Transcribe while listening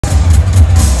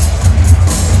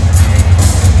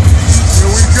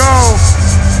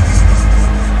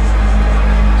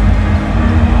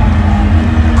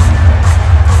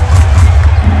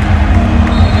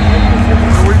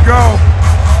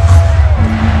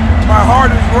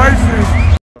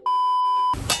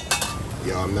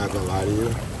I'm not gonna lie to you.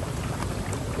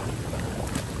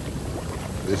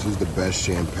 This is the best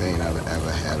champagne I've ever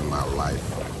had in my life.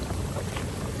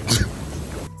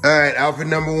 All right, outfit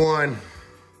number 1.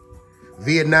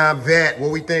 Vietnam vet,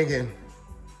 what we thinking?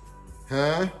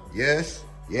 Huh? Yes?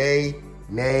 Yay?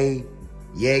 Nay?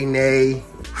 Yay, nay?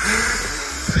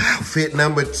 Outfit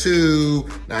number 2.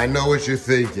 Now I know what you're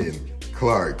thinking.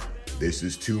 Clark, this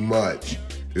is too much.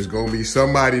 There's gonna be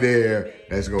somebody there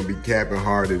that's gonna be capping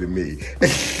harder than me.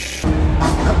 These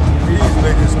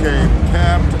niggas came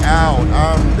capped out.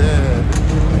 I'm dead.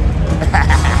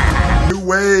 New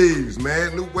waves,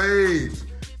 man, new waves.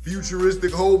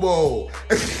 Futuristic hobo. All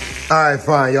right,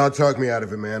 fine, y'all talk me out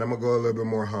of it, man. I'm gonna go a little bit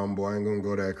more humble. I ain't gonna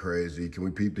go that crazy. Can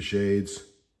we peep the shades?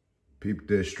 Peep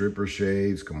the stripper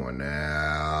shades, come on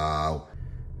now.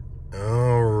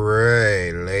 All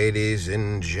right, ladies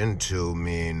and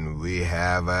gentlemen, we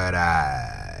have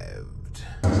arrived.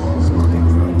 No,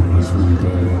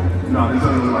 this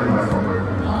doesn't look like a basketball player.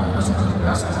 That's a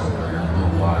basketball player. A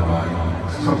little wide body.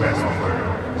 It's a basketball player.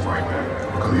 It's right there.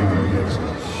 Cleveland gets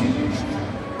huge.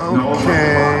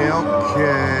 Okay.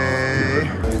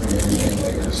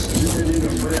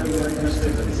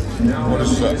 What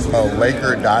is this, a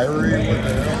Laker diary?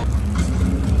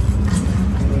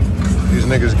 These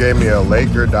niggas gave me a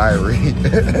Laker diary.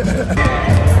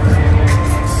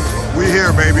 We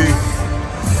here, baby.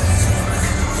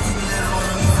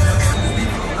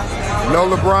 No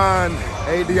LeBron.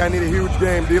 AD, I need a huge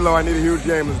game. D-Lo, I need a huge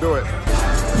game. Let's do it.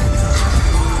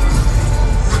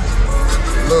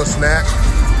 Little snack.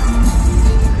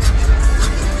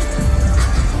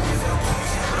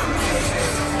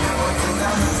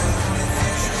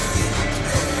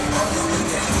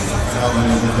 Now,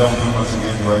 ladies and gentlemen, once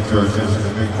again, direct your attention to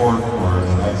the big court where the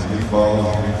nice big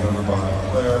balls being driven behind the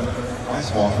player. Ice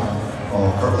water,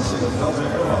 all courtesy of Delta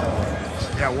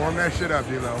Airlines. Yeah, warm that shit up,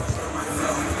 D-Lo.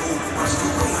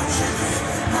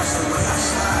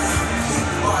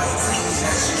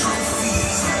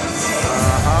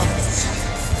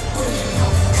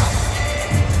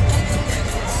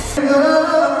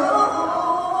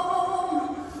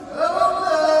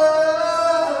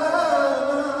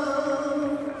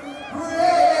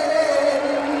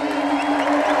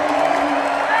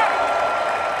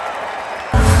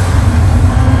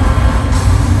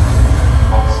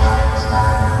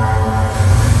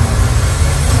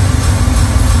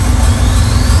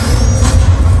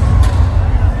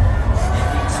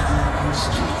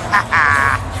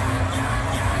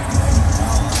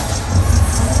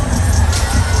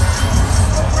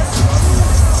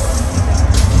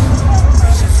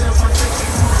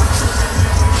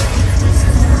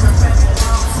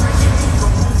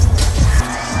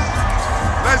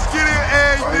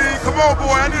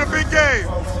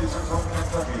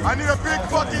 I need a big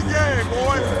fucking game,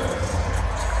 boy.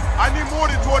 I need more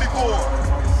than 24.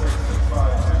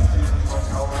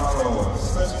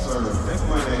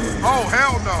 Oh,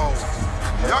 hell no.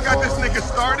 Y'all got this nigga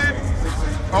started?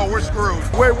 Oh, we're screwed.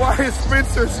 Wait, why is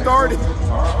Spencer starting?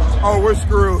 Oh, we're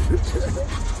screwed.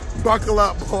 Buckle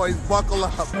up, boys, buckle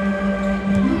up.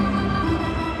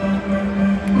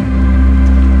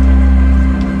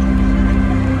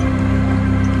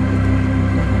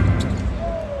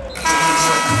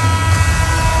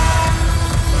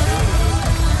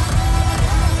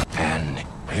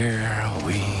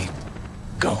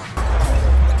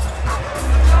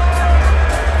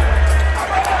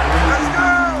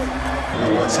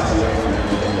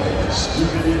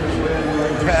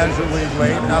 Casually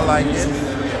late, I like it.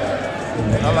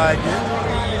 I like it.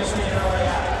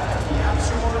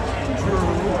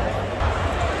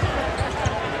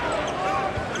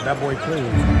 That boy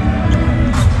clean.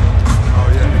 Oh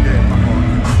yeah, the game, my fault.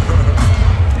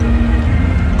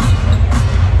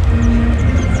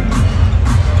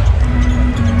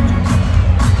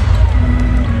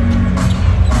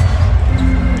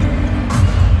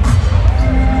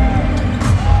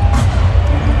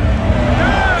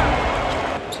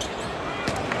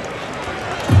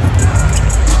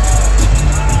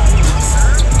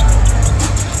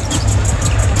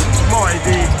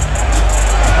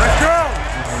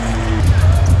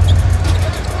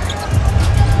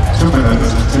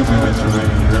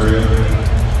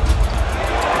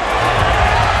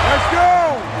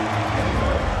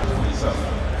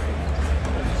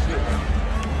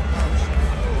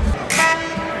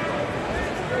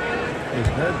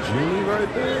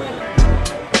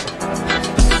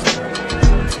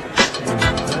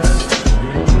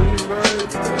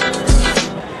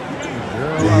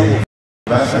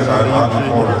 That's as I lock the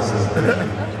corners.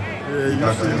 Yeah,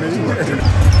 you see me?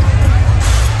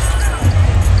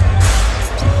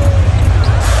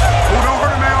 Who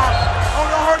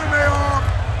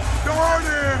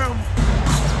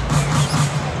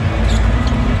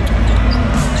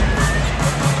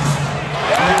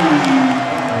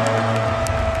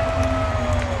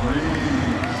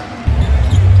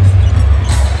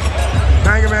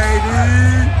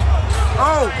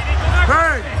Oh,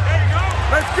 bang.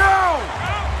 Let's go.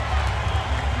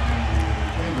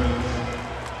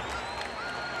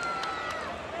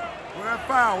 Ref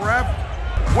foul, ref.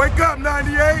 Wake up,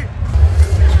 98.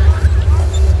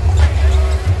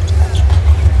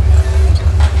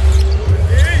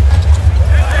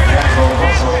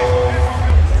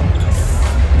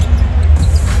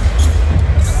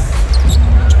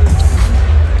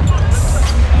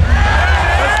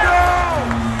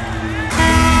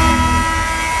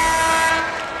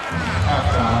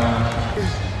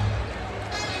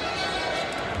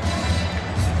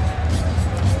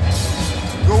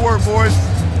 Good work, boys.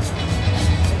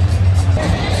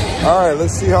 All right,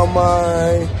 let's see how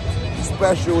my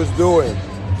special is doing.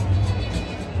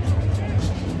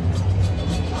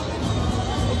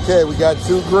 Okay, we got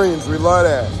 2 greens. We love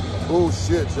that. Oh,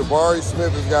 shit. Jabari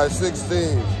Smith has got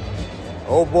 16.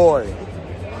 Oh, boy.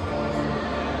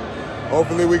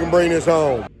 Hopefully we can bring this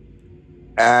home.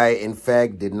 I, in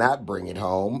fact, did not bring it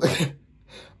home.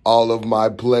 All of my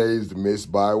plays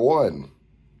missed by 1.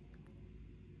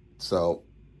 So,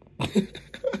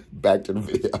 back to the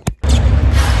video.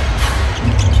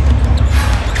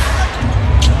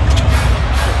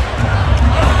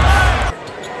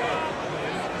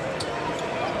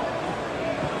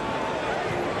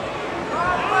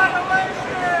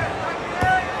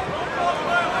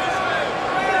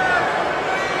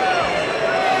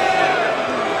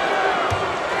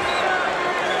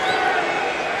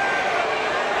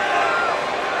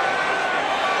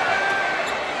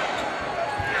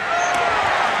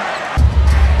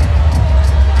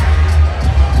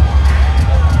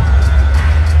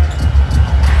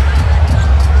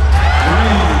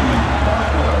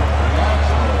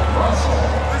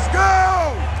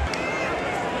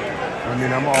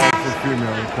 I'm all for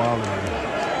female equality.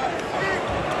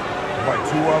 About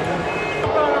 2 of them.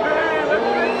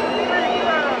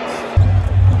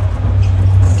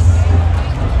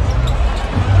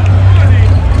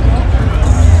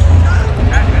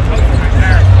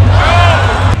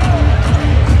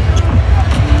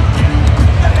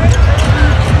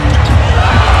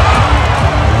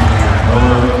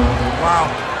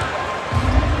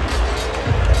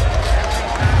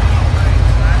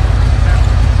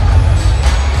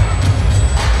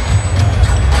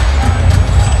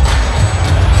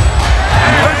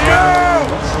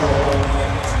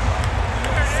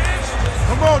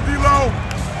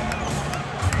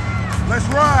 Let's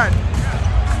ride.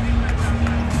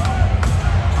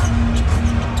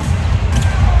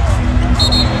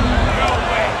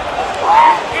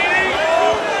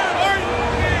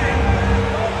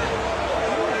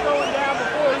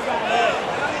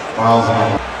 Miles an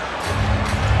hour.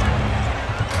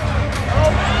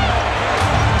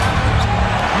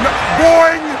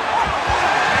 Boing!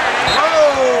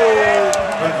 Oh!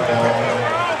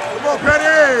 Come on, Petty!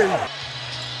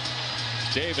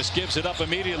 Davis gives it up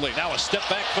immediately. Now a step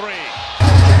back 3.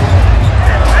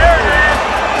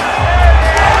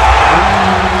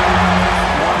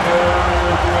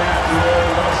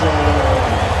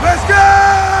 Let's go!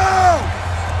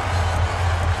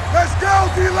 Let's go,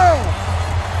 D-Lo!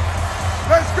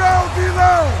 Let's go,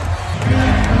 D-Lo!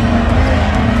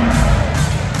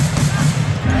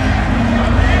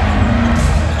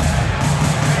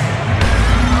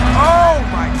 Oh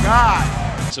my God!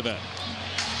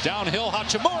 Downhill,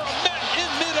 Hachimura met in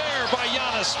midair by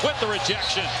Giannis with the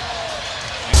rejection.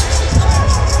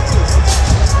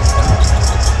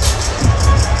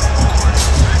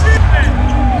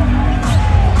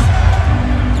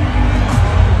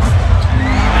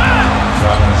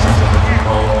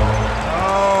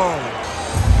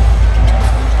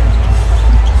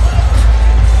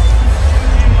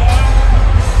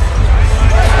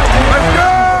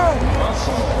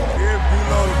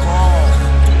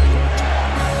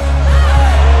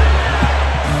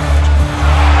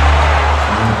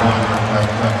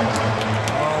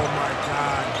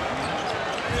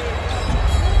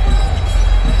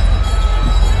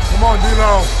 Come on,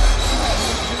 D-Lo.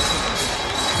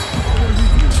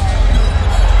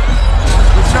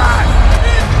 Good shot.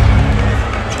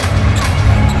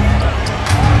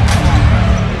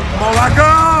 Come on, lock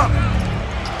up.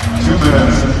 2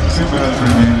 minutes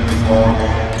remaining in this ball.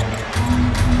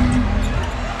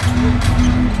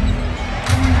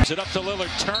 It up to Lillard,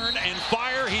 turn and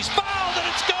fire. He's fouled and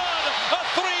it's good. A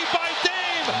 3 by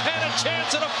Dame and a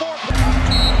chance at a 4.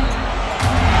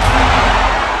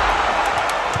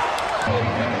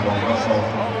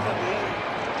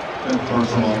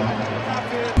 Personal.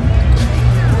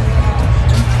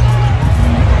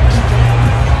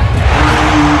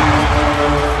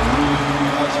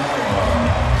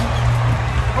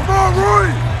 Come on, Roy!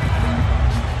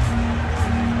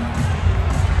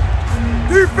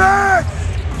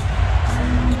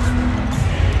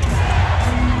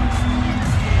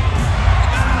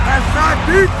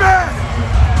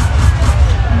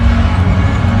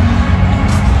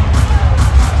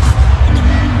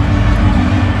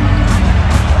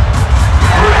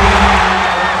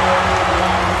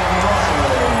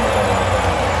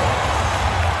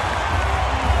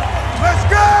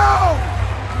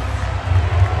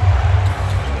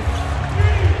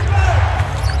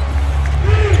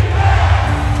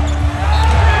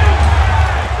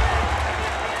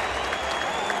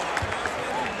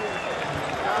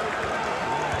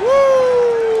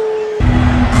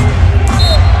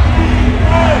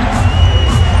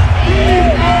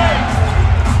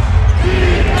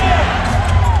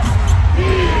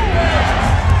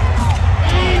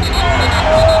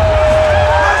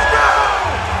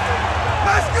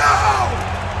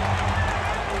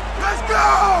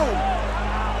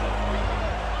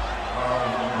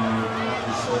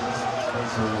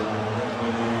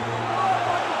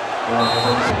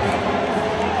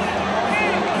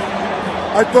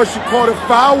 I thought she called a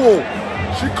foul.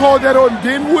 She called that on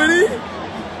Dinwiddie?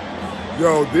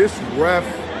 Yo, this ref.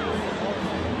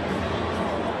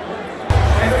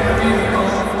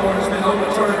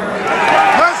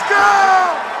 Let's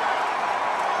go!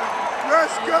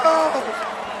 Let's go!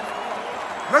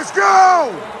 Let's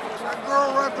go! That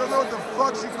girl ref doesn't know what the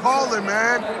fuck she calling,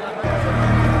 man.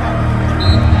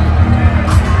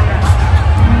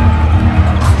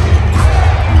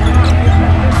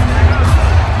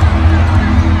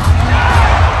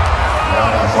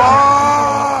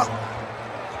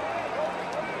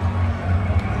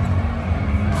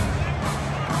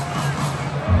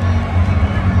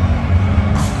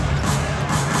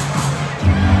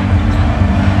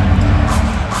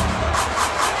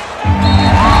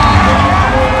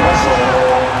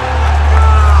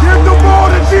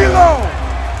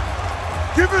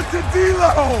 Give it to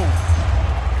D-Lo.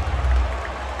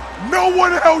 No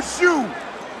one else shoot.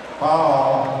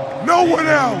 No one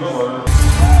else.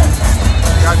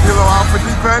 Got D-Lo out for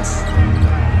defense.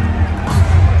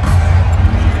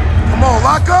 Come on,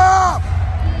 lock up.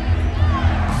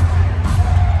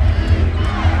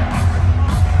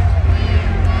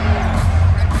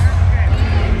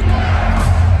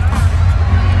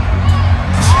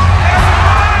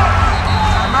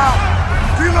 Time out.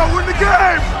 D-Lo win the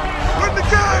game. Win the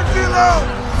game, D-Lo!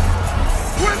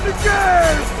 Win the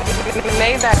game! We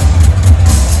made that.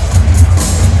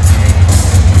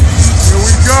 Here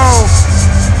we go.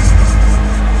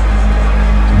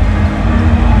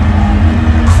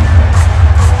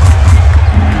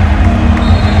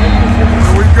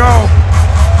 Here we go.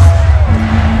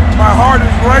 My heart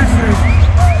is racing.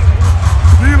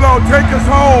 D-Lo, take us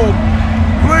home.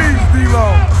 Please, D-Lo.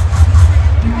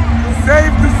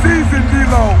 Save the season,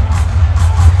 D-Lo.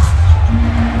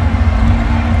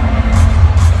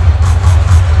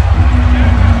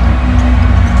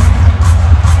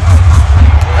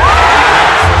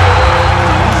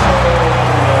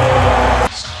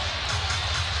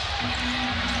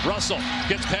 Russell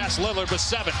gets past Lillard with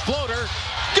 7. Floater,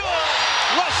 good!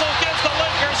 Russell gives the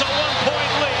Lakers a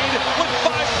 1-point lead with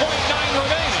 5.9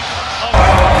 remaining.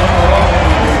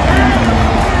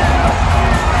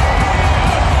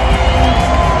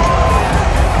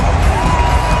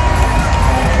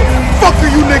 What the fuck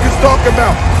are you niggas talking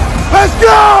about? Let's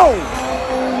go!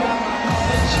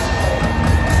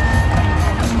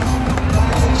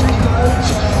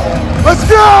 Let's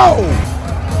go!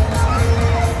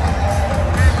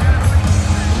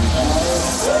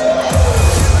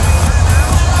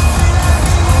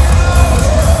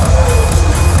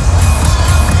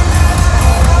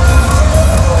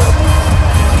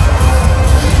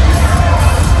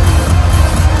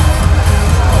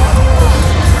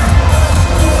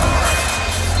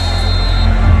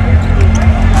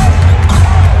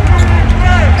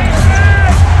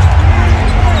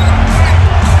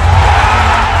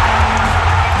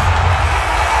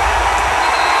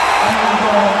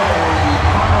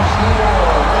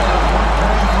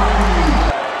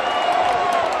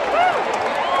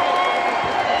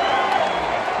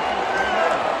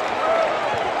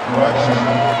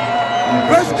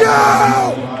 Let's go!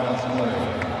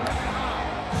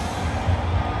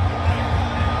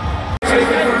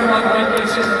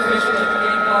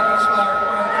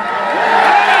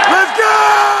 Let's go!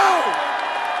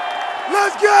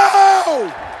 Let's go!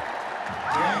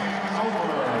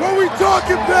 What we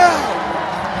talking about?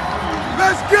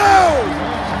 Let's go!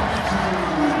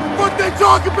 What they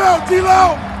talking about,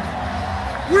 D-Lo?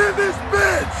 We're this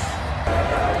bitch!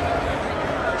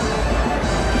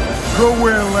 Good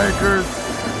win, Lakers.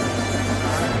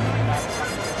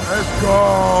 Let's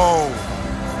go.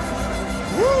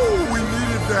 Woo, we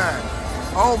needed that.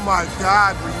 Oh my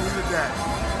God, we needed that.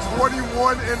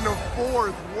 21 in the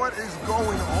fourth. What is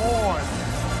going on?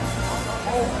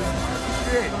 Holy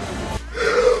shit.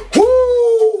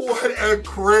 Woo, what a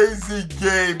crazy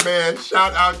game, man.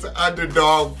 Shout out to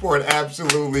Underdog for an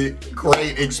absolutely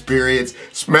great experience.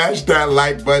 Smash that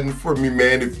like button for me,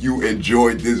 man, if you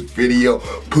enjoyed this video.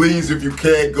 Please, if you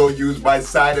can, go use my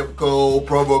sign-up code,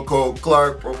 promo code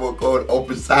Clark, promo code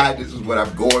OpenSide. This is what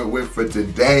I'm going with for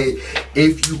today.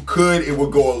 If you could, it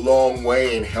would go a long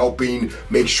way in helping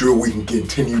make sure we can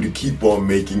continue to keep on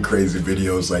making crazy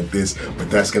videos like this. But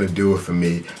that's gonna do it for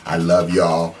me. I love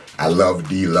y'all. I love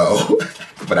D-Lo,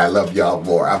 but I love y'all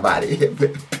more. I'm out of here.